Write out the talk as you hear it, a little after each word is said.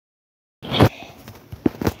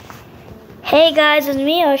Hey guys, it's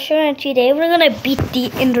me, Usher, and today we're gonna beat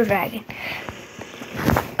the Ender Dragon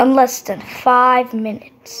in less than 5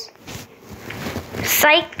 minutes.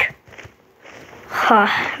 Psych!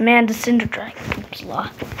 Man, this Ender Dragon is a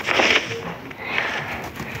lot.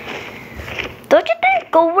 Don't you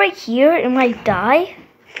think go right here and might die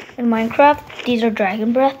in Minecraft? These are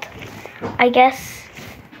Dragon Breath, I guess.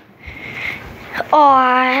 Oh,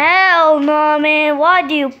 hell no, man. Why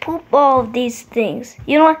do you poop all of these things?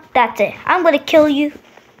 You know what? That's it. I'm gonna kill you.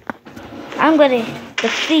 I'm gonna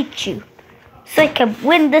defeat you so I can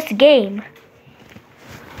win this game.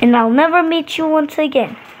 And I'll never meet you once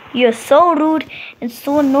again. You're so rude and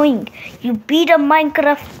so annoying. You beat up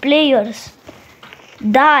Minecraft players.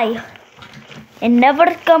 Die. And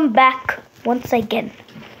never come back once again.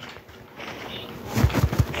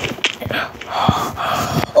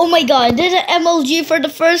 Oh my god, I did an MLG for the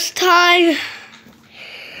first time.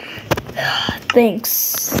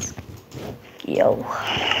 Thanks. Yo.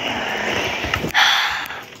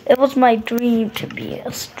 It was my dream to be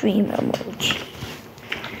a stream emoji.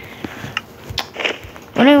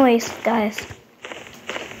 Anyways, guys.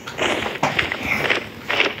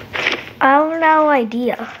 I have no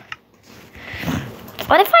idea.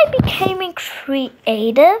 What if I became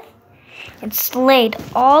creative and slayed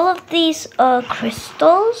all of these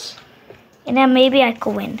crystals, and then maybe I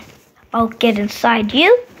could win? I'll get inside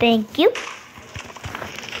you. Thank you.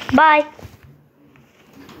 Bye.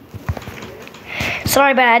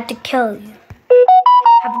 Sorry, but I had to kill you.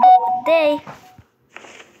 Have a good day.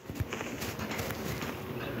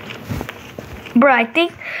 Bro, I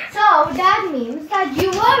think... So that means that you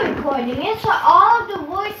were recording it, so all of the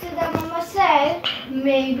voices that Mama said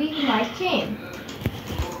maybe might change.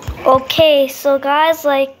 Okay, so guys,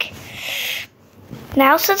 like,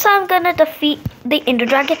 now since I'm gonna defeat the Ender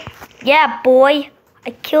Dragon, yeah, boy,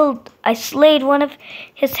 I slayed one of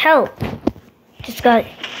his health. Just gotta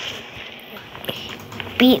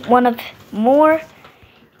beat one of more,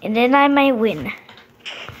 and then I might win.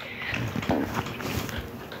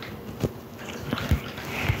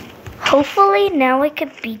 Hopefully now I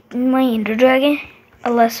could beat my Ender Dragon,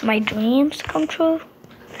 unless my dreams come true.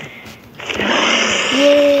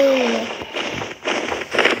 Yay!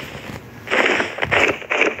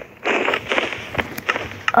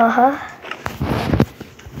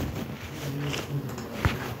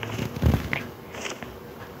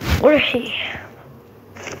 Where is he?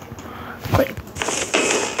 Wait.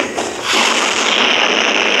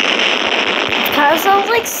 Kind of sounds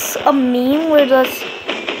like a meme where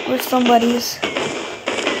somebody's.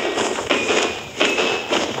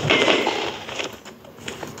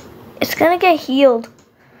 It's gonna get healed.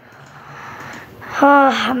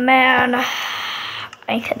 Oh man,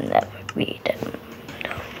 I can never read it.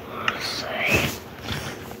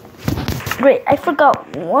 Great, I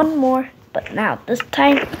forgot one more, but now this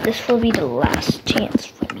time this will be the last chance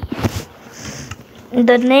for me.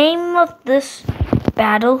 The name of this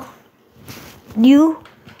battle, you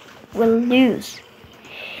will lose.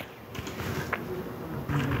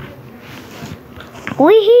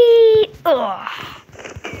 Wee! Ugh.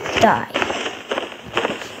 Die.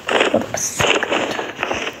 Oops.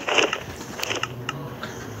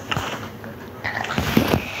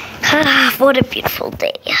 What a beautiful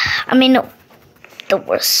day. I mean, no, the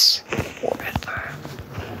worst forever.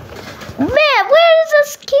 Man, where does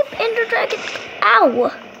this keep Ender Dragon?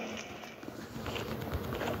 Ow!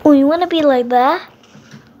 Oh, you wanna be like that?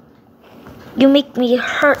 You make me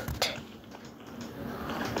hurt.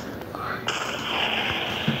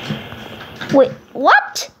 Wait,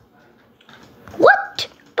 what? What?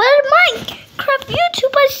 But in Minecraft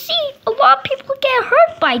YouTube, I see a lot of people get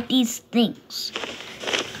hurt by these things.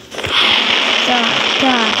 Die.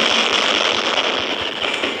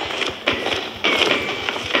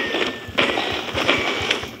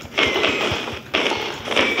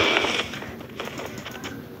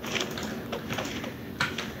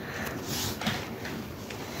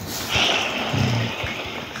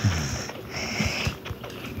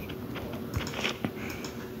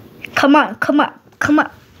 Come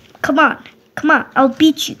on, I'll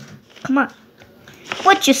beat you. Come on.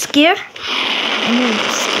 What, you scared? I knew you were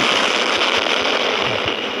scared.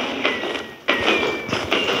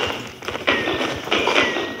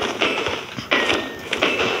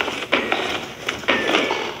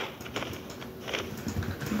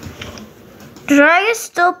 Dragon's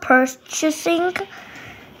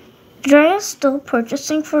still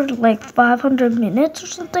purchasing for like 500 minutes or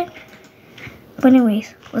something. But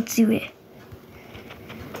anyways, let's do it.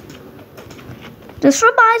 This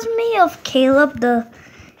reminds me of Caleb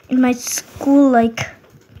in my school, like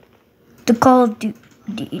the Call of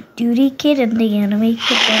Duty kid and the anime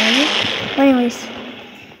kid. Anyways.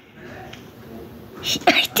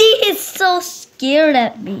 I think he's so scared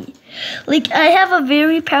at me. Like, I have a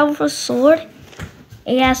very powerful sword.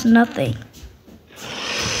 It has nothing.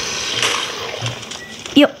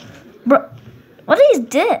 Yo, bro. What he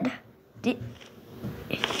did?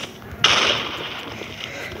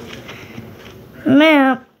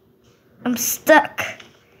 Man, I'm stuck.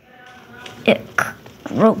 It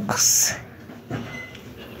gross.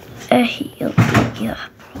 Yeah.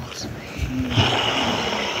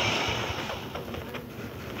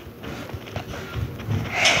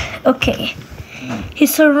 Okay. He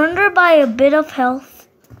surrendered by a bit of health.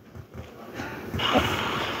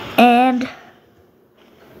 And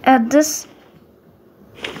at this...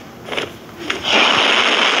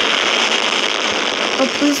 Oh,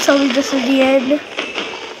 please tell me this is the end.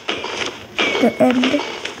 The end.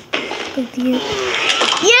 Like the end.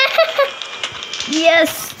 Yeah!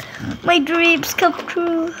 Yes! My dreams come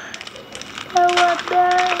true. I want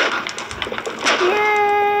that.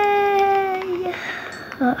 Yay!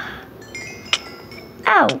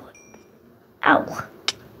 Ow. Ow.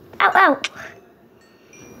 Ow, ow.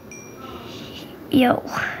 Yo.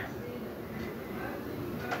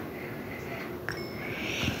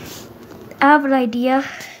 I have an idea.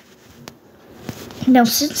 Now,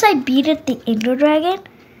 since I beat it, the Ender Dragon,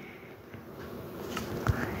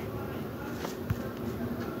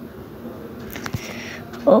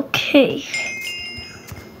 okay.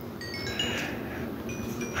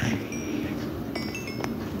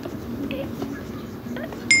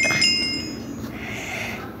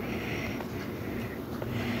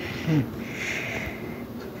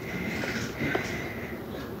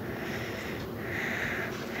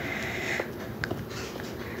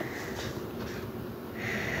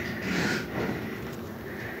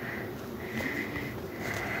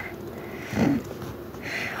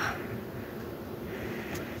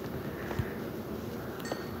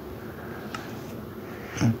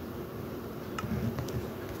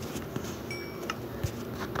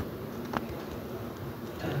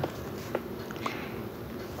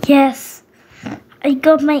 Yes, I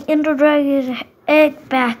got my Ender Dragon egg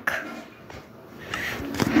back.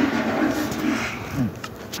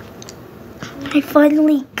 I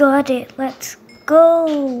finally got it. Let's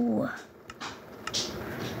go.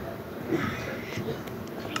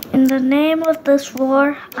 In the name of this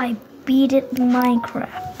war, I beat it in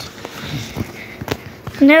Minecraft.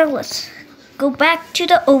 Now let's go back to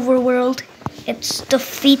the overworld and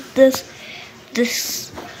defeat this.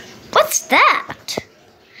 What's that?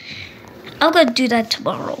 I'm gonna do that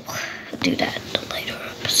tomorrow. Do that in a later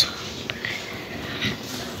episode.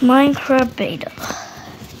 Minecraft beta.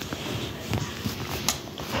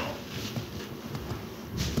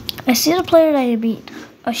 I see the player that I beat.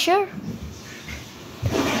 Sure?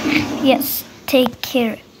 Yes, take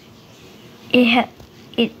care. It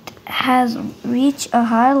has reached a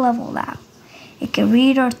high level now. It can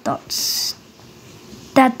read our thoughts.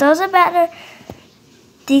 That doesn't matter.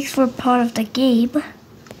 These were part of the game.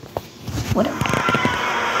 Whatever.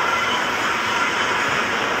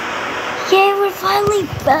 Yay, we're finally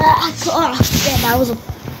back. Oh, man, that was a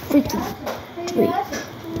freaking dream.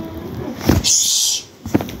 Shh.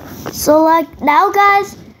 So, like, now,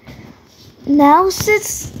 guys, now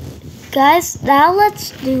let's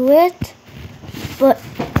do it. But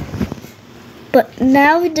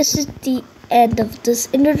now this is the end of this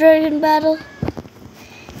Ender Dragon battle.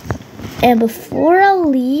 And before I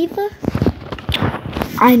leave,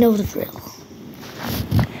 I know the drill.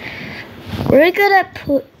 We're gonna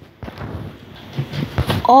put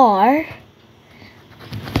our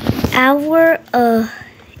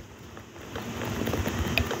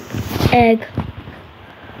egg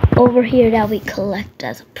over here that we collect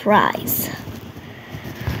as a prize.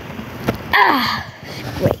 Ah,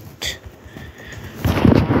 great.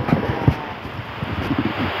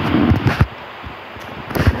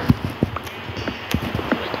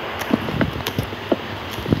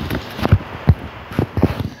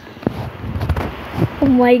 Oh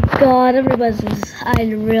my god, I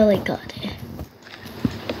really got it.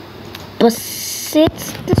 But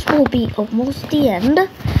since this will be almost the end,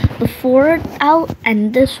 before I'll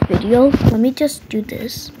end this video, let me just do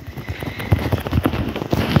this.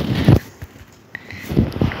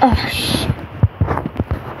 Oh, shit.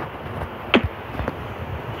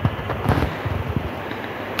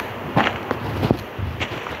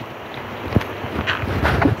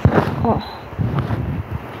 Oh.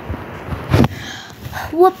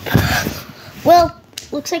 Whoop. Well,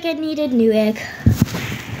 looks like I need a new egg.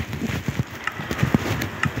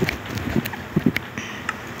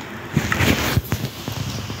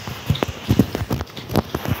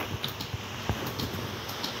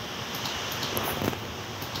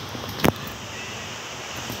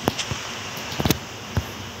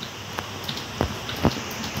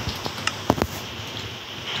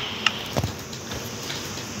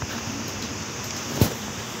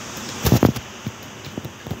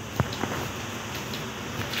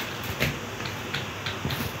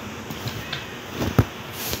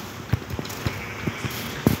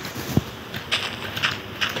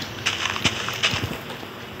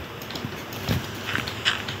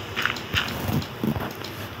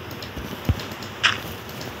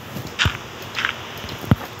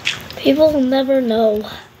 People will never know.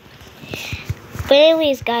 But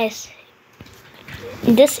anyways, guys,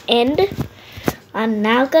 this end, I'm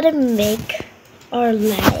now gonna make our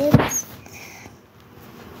lands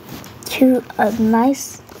to a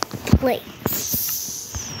nice place.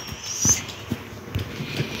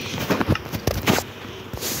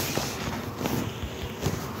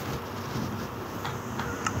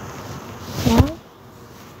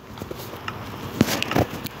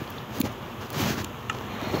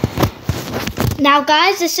 Now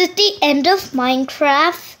guys, this is the end of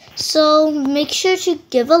Minecraft, so make sure to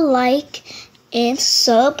give a like and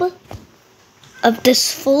sub of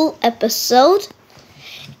this full episode.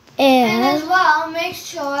 And as well, make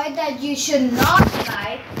sure that you should not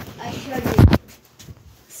like. I show you.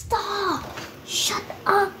 Stop! Shut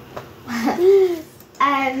up!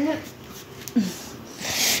 And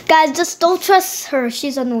guys, just don't trust her.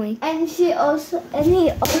 She's annoying. he also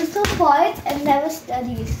fights and never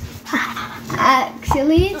studies.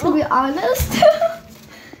 Actually, to be honest,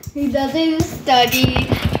 he doesn't even study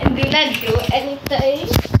and do not do anything.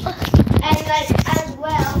 And like as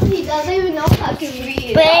well, he doesn't even know how to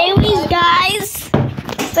read. But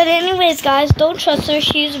anyways, guys, don't trust her.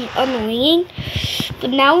 She's annoying.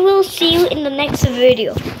 But now we'll see you in the next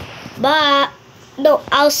video. Bye. No,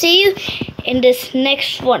 I'll see you in this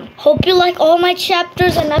next one. Hope you like all my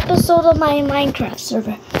chapters and episodes of my Minecraft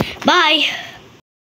server. Bye.